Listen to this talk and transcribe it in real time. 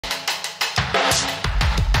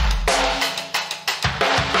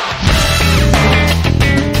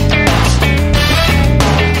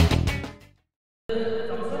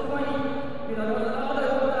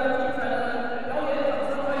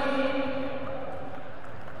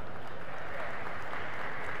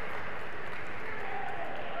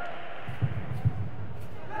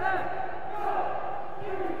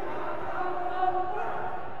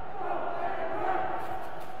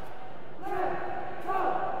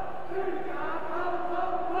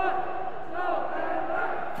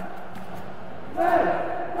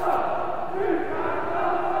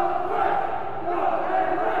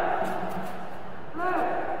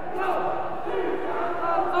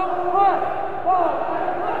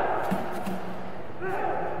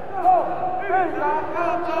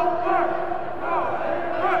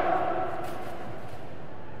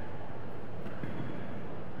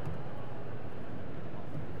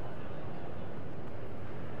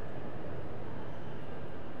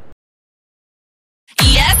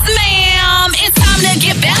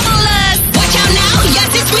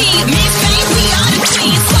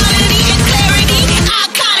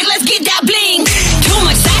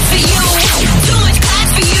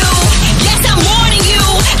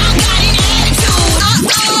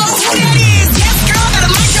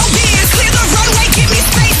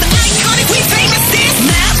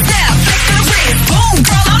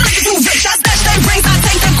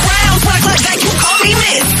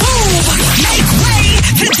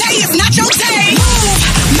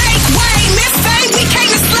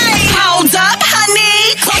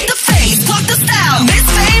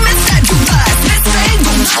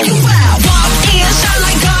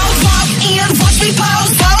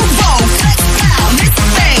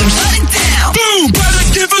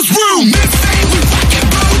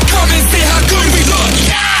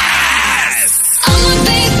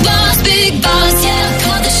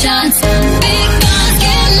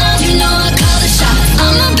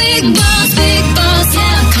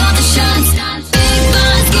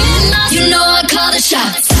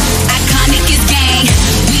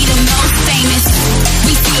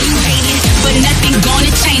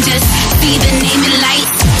see the name in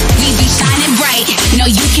lights. We be shining bright. No,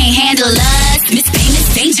 you can't handle us. Miss Famous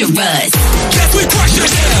Dangerous. Yes, we crushing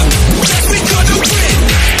them. Yes, we gonna win.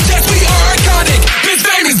 Yes, we are iconic. Miss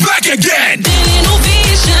Famous back again. Standing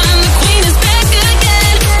ovation. The queen is back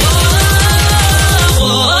again. Whoa,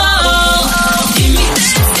 whoa. Give me that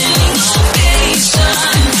standing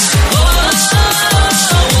ovation. Whoa,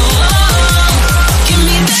 whoa. Give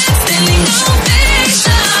me that standing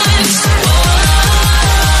ovation. Whoa,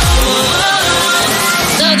 whoa.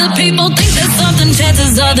 Other people think that something,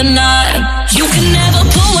 chances are they're not. You can never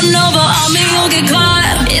pull one over on me, you'll get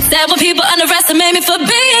caught. It's that when people underestimate me for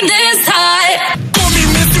being this